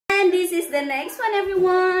And this is the next one,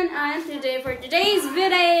 everyone. And today, for today's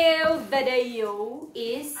video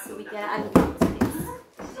is we gotta unbox this.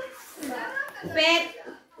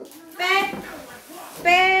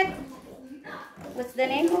 Pet. What's the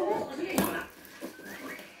name of it?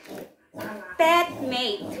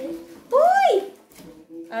 Petmate. Uy!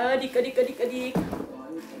 Adik.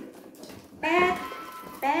 Pet.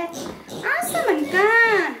 Asa man ka?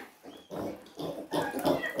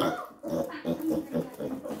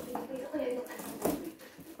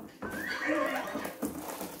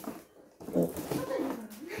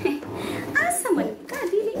 Asa man ka?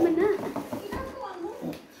 Dili man na.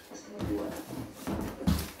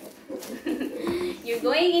 You're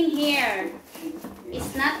going in here.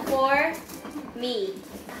 It's not for me.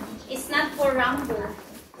 It's not for Rambo.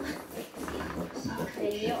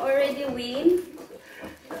 And you already win.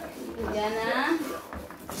 You're gonna.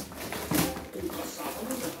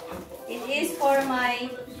 It is for my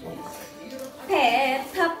pet.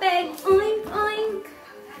 Oink oink.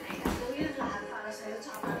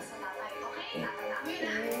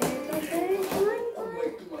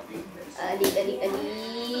 Adik.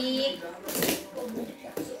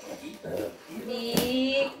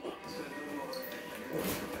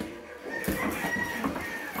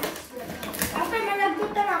 Apa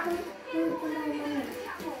malabutan ako?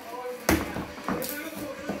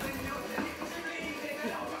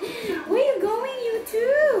 Where you going, you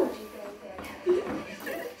two?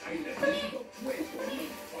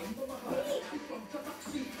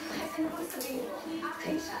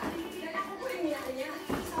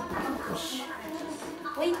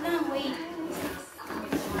 Wait lang, wait.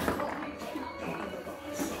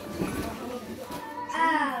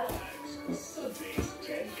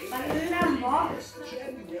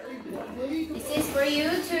 This is for you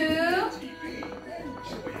too.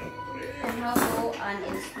 And how go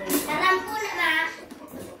uninstall. Rambo na.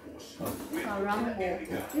 Rambo.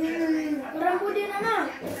 Rambo din na.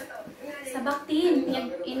 Sa baktin,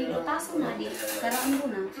 inilutasan na di. Rambo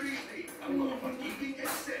na.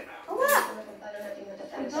 Awa!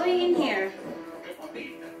 I'm going in here.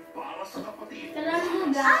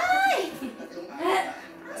 Rambo ba? Ay!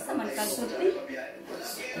 Asa man kaguti?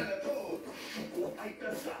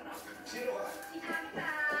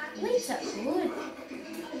 Wait sa good.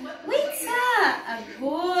 Wait sa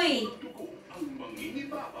agoy.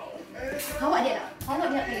 Hawa dia. Hawa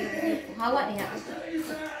dia.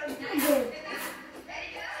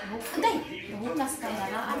 Agay. Bukas ka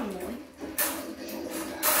baraan mo.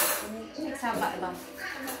 Nagsaba ba?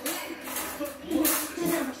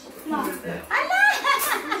 Ma. Ala!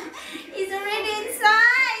 It's already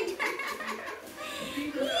inside.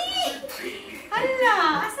 Hala,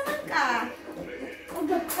 asa man ka?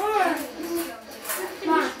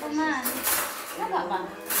 Ma, come on. Wala ba?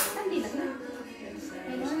 Sandi na ka?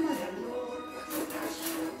 Ay, naman.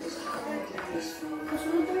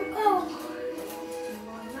 Kasulutong ko.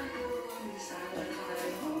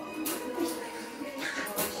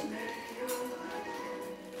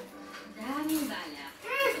 Daming bala.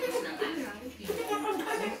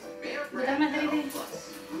 Budang na dali din.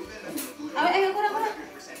 Ay, ako na.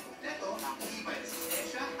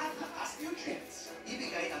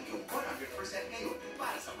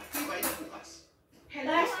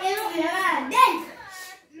 Guys, ero ya. Den.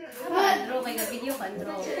 Andro, may video ka,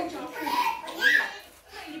 Andro.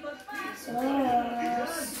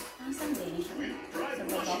 Asan ba yun siya? Sa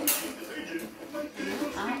babaw?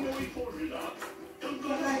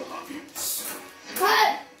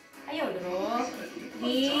 Ayaw, Andro.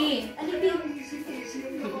 Di. Alibig.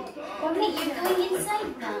 Pwede, you're going inside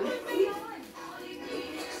na.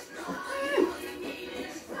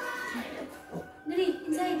 Dali,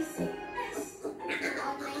 inside.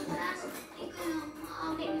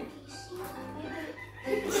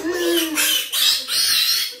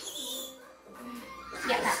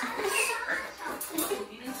 Yata.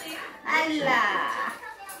 Ala.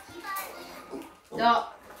 Do.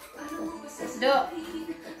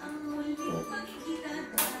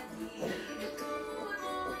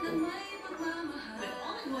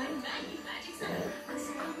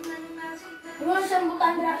 Ruang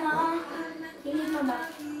sambutan drama. Ini coba.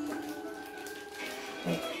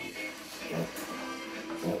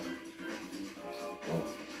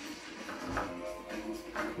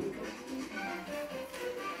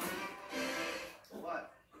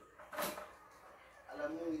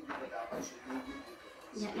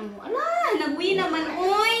 Ya namo. Ala, nag-uwi naman,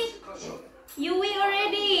 oy. You win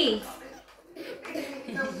already.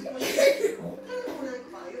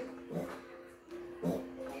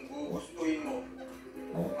 Kung gugustuhin mo,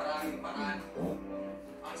 maraming paraan.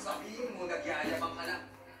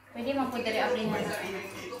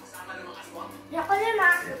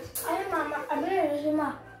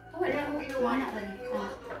 Wala rin.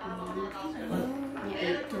 Niya,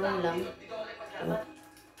 ito lang.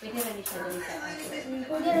 Pwede rin siya doon sa akin.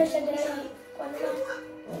 Pwede rin siya doon sa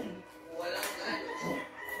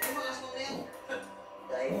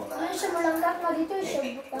ano siya malangkap na dito siya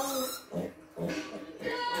butang.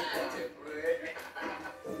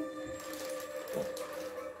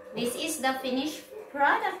 This is the finished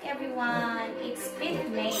product, everyone. It's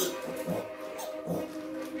Petmate.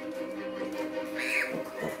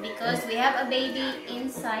 Because we have a baby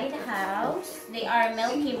inside the house. They are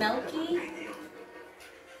milky.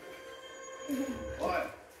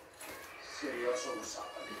 Seryoso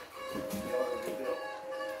usapan.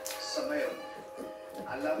 Sa ngayon,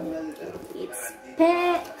 alam na nila It's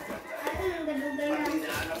pet.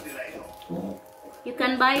 hinahanap nila ito. You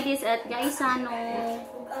can buy this at Gaisano.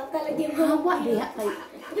 Talaga yung hawa.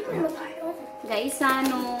 Hindi pa naman tayo.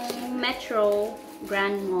 Gaisano Metro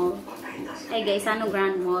Grand Mall. Ay, Gaisano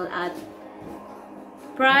Grand Mall at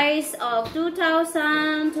price of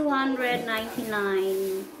 2,299.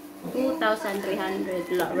 2,300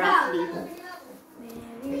 roughly.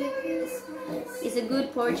 It's a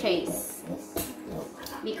good purchase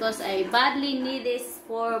because I badly need this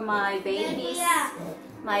for my babies.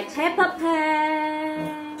 My Peppa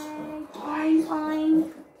Pig. Oink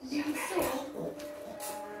oink.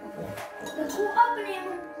 Nagkuha pa na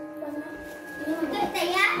yung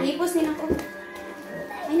Taya? Hipos din ako.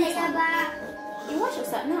 Ay, Taya ba? iwas siya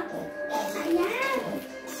sana. Ayan.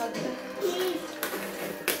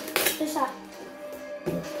 Ito siya.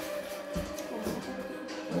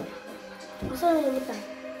 Masa na yung utang?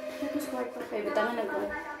 Ito smart pa. Kaya bitangan nag-go.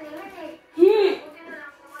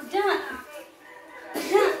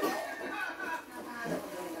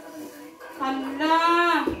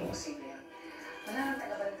 Hala!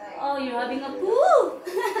 Oh, you're having a poo!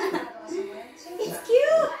 It's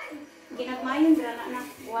cute! Ginagmayon, gana na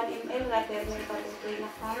 1 ml, rather may patutoy na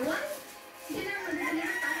karo.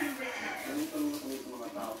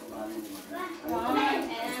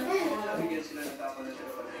 Bigyan sila ng tapon na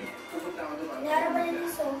sila pala. Pupunta ako doon. Nara ba yung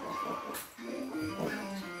iso?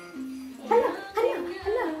 Hala,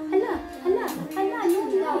 yun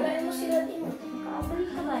lang. Wala mo sila din. Kaabay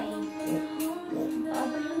ka ba eh?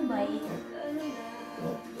 Kaabay yung ba eh?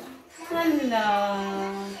 Hala.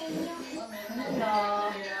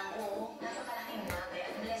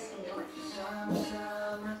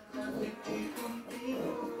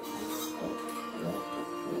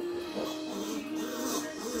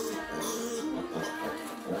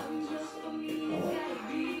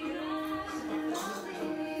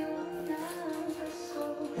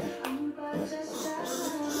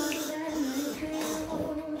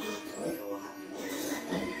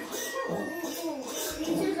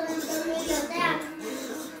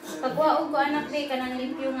 Pagwaog ko anak di, kanang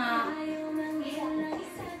limpyo nga.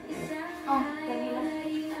 Oh, kanila.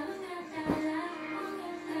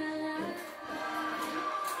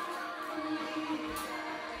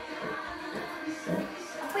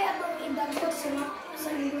 Ako yung abang ibang ko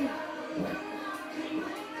sa linggo.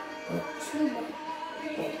 Subo.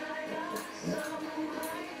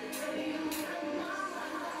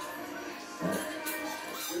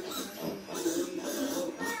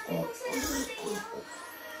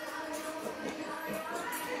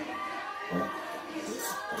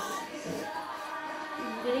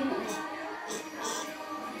 Dili mo.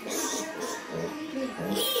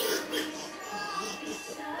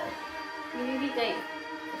 Bibigay.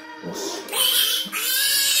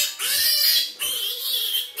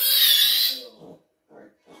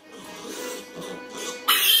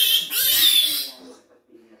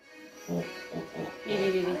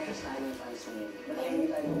 Bibi.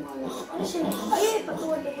 Ano siya? Ay,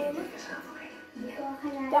 patuwad ako yun.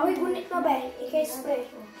 Dakoy gunit mo ba? Ika-spray.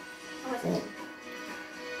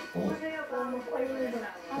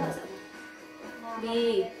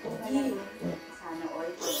 Di.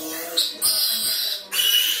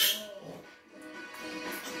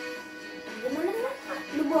 Gano'n na?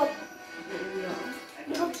 Lubot.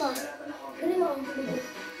 Lubot pa. Gano'n mo ang lubot.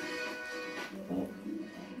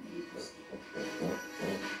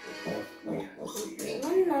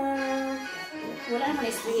 Gano'n na. Wala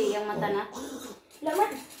naman spray yung mata na.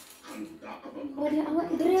 Laman. Wala naman.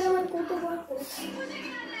 Dari naman ko ito ba?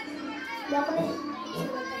 Wala ko na.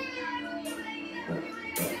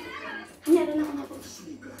 Hindi, ada na ako.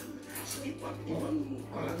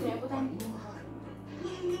 Kaya po tayo.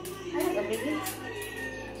 Ay, nag-abigay.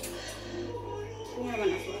 Hindi naman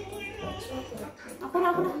ako. Ako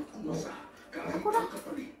na.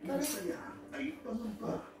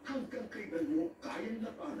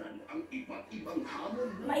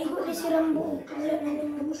 Maigo di si Rambo. Wala na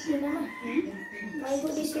yung bubus nila. Maigo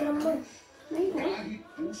di si Rambo.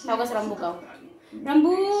 Tawag sa Rambo ka.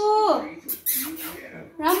 Rambo!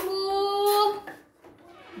 Rambo!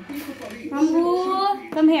 Rambo!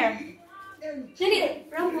 Come here. Dali!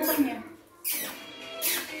 Rambo, come here.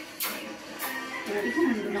 Ikaw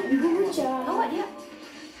nandun na ulo siya. Awa niya.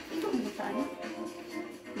 Ikaw nandun saan.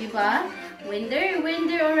 Diba? When they're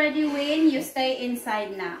already win, you stay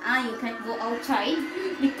inside na. You can't go outside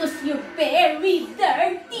because you're very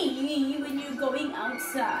dirty when you're going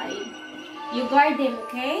outside. You guard them,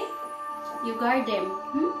 okay? You guard them.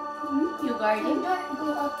 You guard them. Don't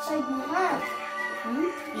go outside na.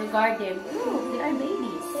 You guard them. Ooh, they are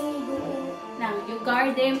babies. Now, you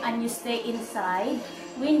guard them and you stay inside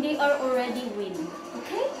when they are already win.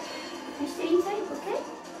 Okay? You stay inside, okay?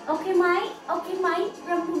 Okay, Mike? Okay, Mike?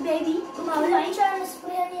 Rambo baby? Wala siya na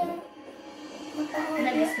sprayan niya.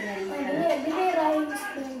 Nag-spray mo. Bilera yung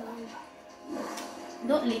sprayan.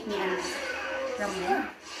 Don't lick me, anak. Rambo.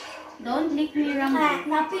 Don't lick me, Rambo.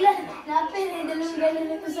 Napil eh. Dalawang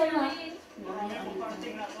ito sa mga.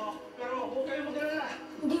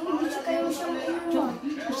 Hindi ko gusto kayo siyang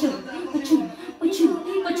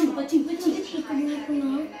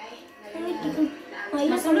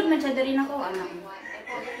Masulod man siya rin ako, anak.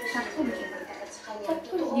 Sakto ba siya?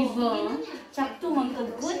 Diba? Sakto,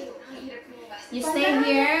 magkagut. You stay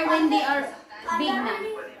here when they are big na.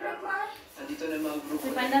 Nandito na yung mga grupo.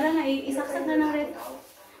 May pandara na, isaksak na ng red.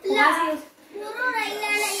 Hugasis.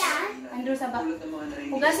 Andrew sa bak.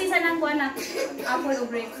 Hugasis sa nang kuha na. Apple o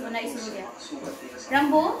grapes. Una isunod yan.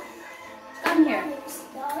 Rambo? Come here.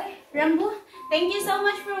 Rambo? Thank you so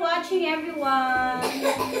much for watching, everyone.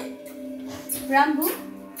 Rambo?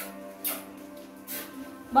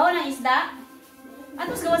 Bawa ng isda?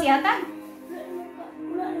 Atos gawa si Hatan?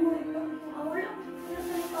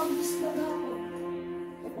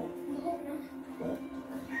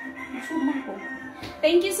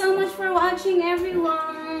 Thank you so much for watching,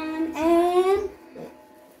 everyone. And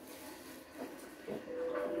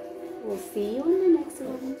we'll see you in the next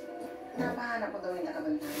one. Napahanap ko daw yung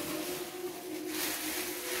nakabantay.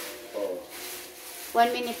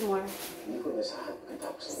 1 minute more. Hindi ko nasahan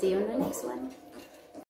pagkatapos. See you in the next one.